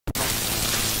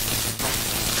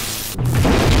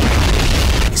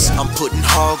Putting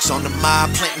hogs on the mob,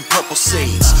 planting purple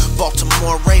seeds.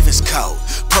 Baltimore Ravens coat,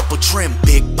 purple trim,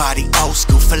 big body, old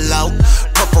school flow.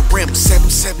 Purple rim,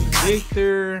 7-7.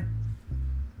 Victor.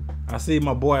 I see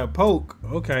my boy Poke.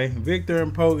 Okay, Victor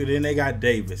and Poke, and then they got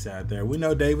Davis out there. We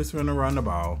know Davis finna run the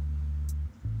ball.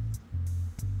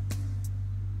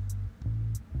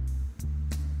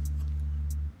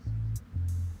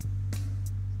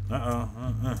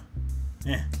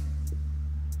 Yeah.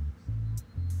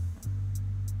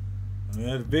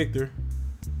 That's Victor.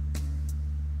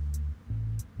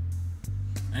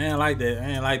 I ain't like that. I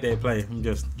ain't like that play. I'm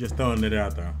just throwing it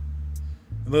out there.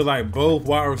 It looked like both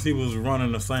wide receivers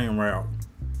running the same route.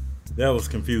 That was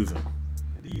confusing.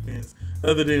 Defense,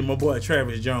 other than my boy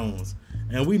Travis Jones,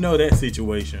 and we know that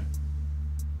situation.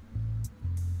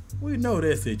 We know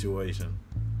that situation.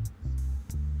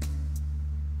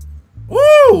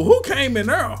 Ooh, who came in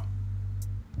there?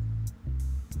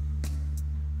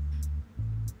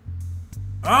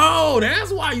 Oh,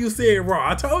 that's why you said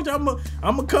raw. I told you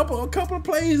I'm a couple of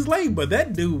plays late, but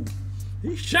that dude,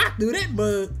 he shot through that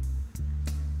bud.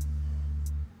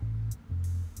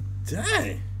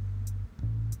 Dang.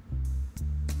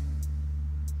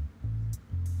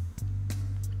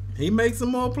 He makes some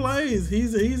more plays.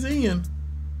 He's in.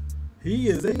 He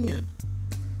is in.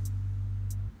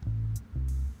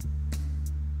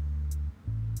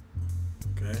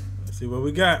 Okay, let's see what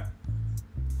we got.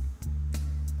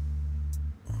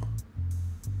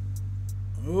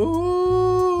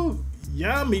 Ooh,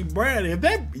 Yummy Brad. If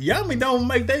that Yummy don't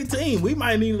make their team, we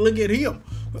might need to look at him.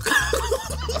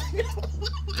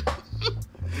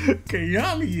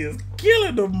 Yummy is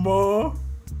killing them, boy.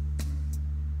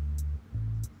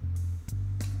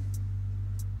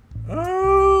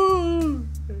 Oh,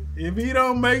 if he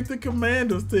don't make the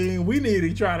Commanders team, we need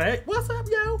to try to. What's up,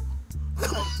 yo?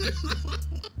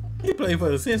 He played for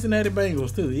the Cincinnati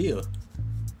Bengals too. Yeah,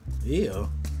 yeah.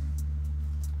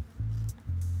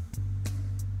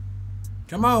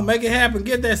 Come on, make it happen.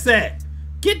 Get that sack.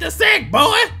 Get the sack,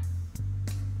 boy.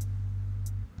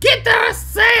 Get the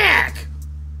sack.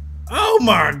 Oh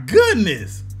my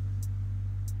goodness.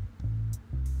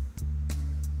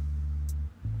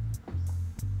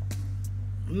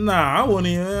 Nah, I wouldn't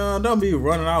even. Don't be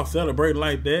running off celebrating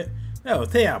like that. That was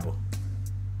terrible.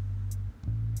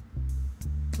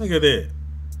 Look at that.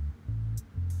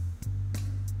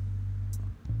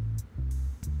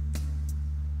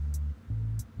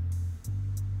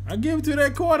 I give it to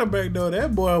that quarterback though.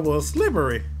 That boy was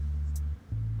slippery.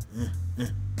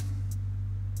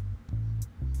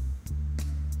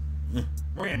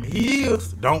 Ramy, he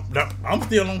is. Don't. I'm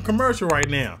still on commercial right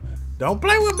now. Don't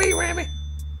play with me, Ramy.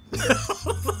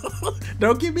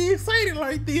 Don't get me excited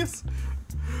like this.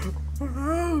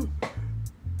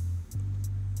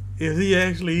 Is he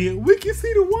actually in? We can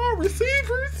see the wide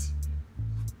receivers.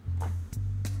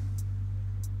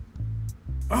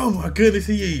 Oh my goodness,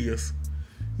 he is.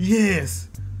 Yes,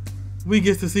 we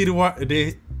get to see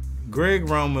the Greg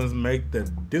Romans make the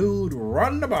dude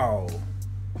run the ball.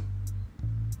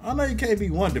 I know you can't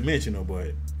be one-dimensional,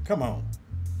 but come on.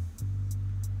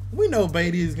 We know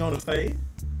Beatty is gonna stay.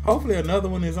 Hopefully another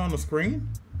one is on the screen.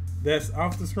 That's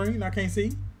off the screen. I can't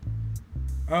see.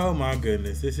 Oh my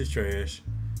goodness, this is trash.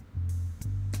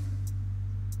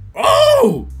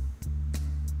 Oh,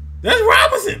 that's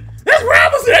Robinson. That's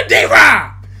Robinson. That's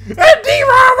D-Rob. That's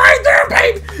D-Rob right there,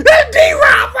 baby. That's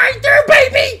D-Rob right there,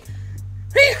 baby.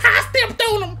 He high-stepped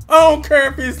on him. I don't care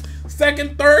if it's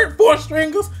second, third, fourth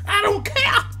stringers. I don't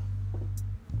care.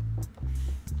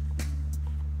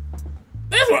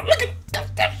 That's what. Look at.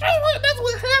 That's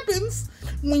what happens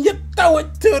when you throw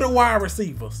it to the wide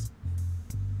receivers.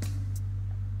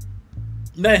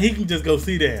 Now he can just go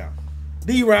sit down.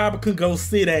 D-Rob can go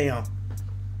sit down.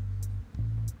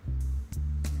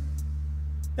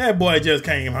 That boy just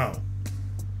came home.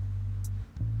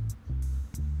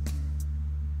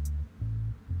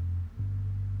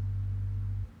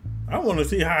 I want to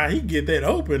see how he get that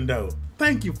open though.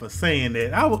 Thank you for saying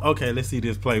that. Okay, let's see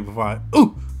this play before I.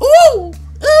 Ooh, ooh,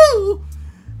 ooh!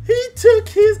 He took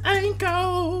his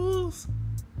ankles.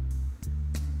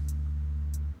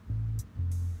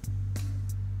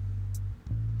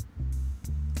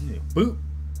 Yeah, boop,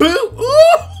 boop.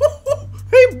 Ooh!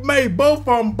 He made both of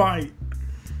them bite.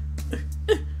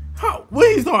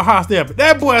 When he started high stepping,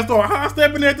 that boy started high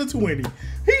stepping at the 20.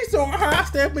 He started high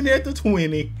stepping at the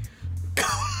 20.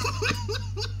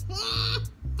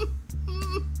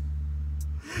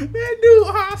 That dude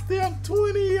high step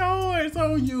 20 yards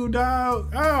on you,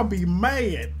 dog. I'll be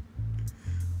mad.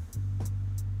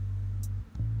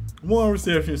 One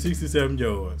reception, 67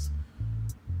 yards.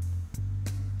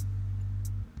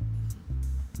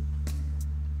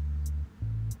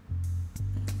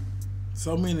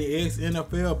 So many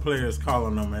ex-NFL players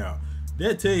calling them out.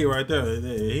 That tell you right there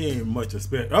that he ain't much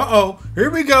respect. Uh-oh. Here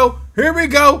we go. Here we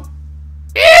go.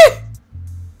 Eh!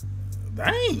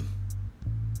 Dang.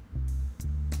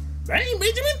 Dang,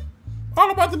 Benjamin. All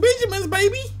about the Benjamins,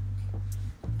 baby.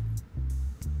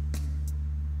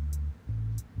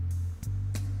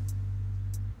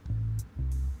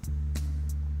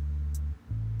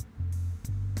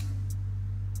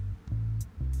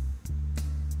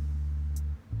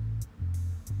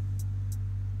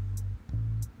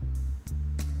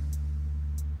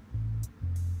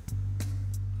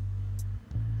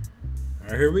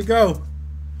 All right, here we go.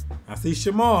 I see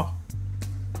Shamar.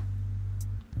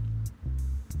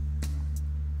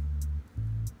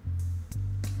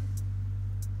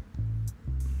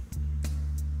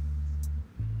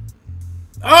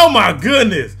 Oh my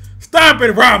goodness. Stop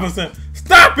it, Robinson.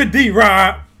 Stop it,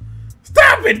 D-Rob.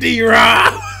 Stop it,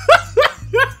 D-Rob.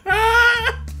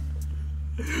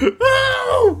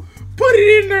 Oh, put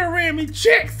it in there, Remy.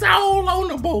 Check soul on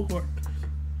the board.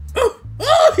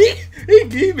 Oh,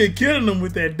 he been killing them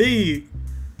with that dig.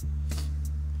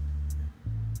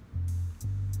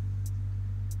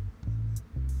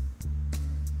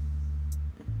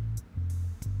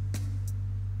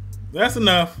 That's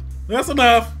enough. That's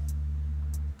enough.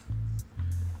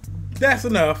 That's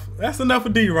enough. That's enough for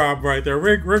D-Rob right there.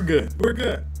 We're good. We're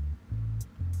good.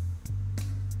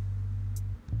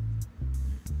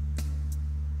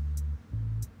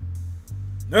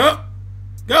 Nope.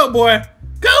 Go, boy.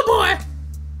 Go, boy.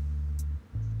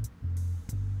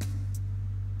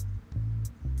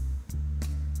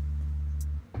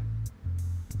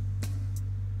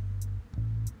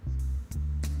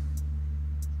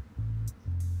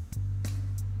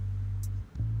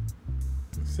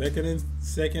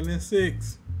 Second and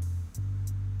 6.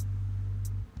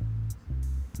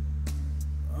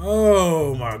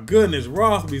 Oh my goodness,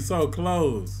 Ross be so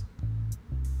close.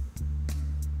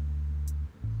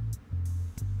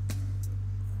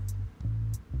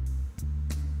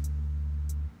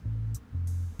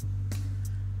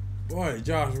 Boy,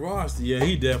 Josh Ross, yeah,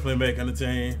 he definitely making the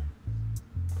team.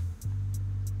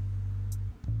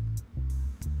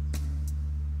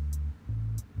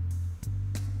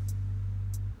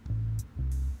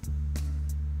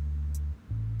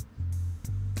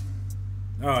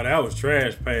 Oh, that was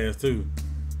trash pass too.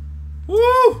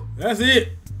 Woo! That's it.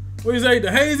 What do you say?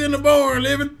 The hay's in the barn,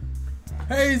 living.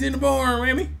 Hay's in the barn,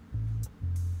 Remy.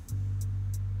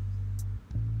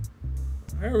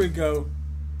 There we go.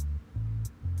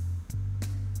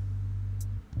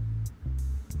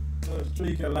 The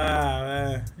streak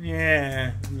alive.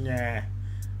 Yeah.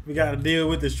 We got to deal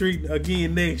with the streak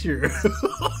again next year.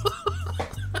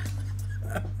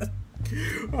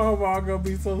 Oh, I'm gonna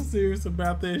be so serious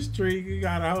about that streak. We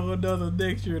got a whole another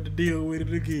next year to deal with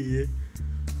it again.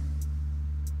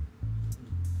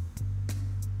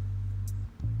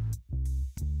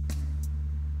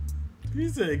 He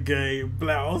said game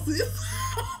blouses.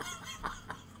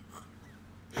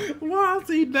 Why I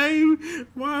see Dave?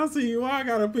 Why I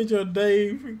got a picture of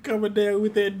Dave coming down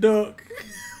with that duck?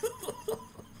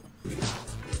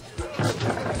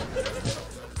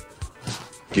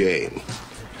 Game.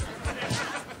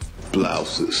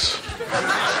 Blouses.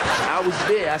 I was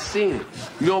there, I seen it.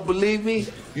 You don't believe me?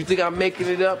 You think I'm making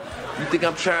it up? You think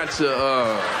I'm trying to,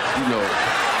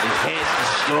 enhance the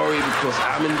story because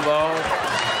I'm involved?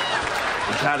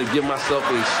 And try to give myself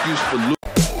an excuse for losing?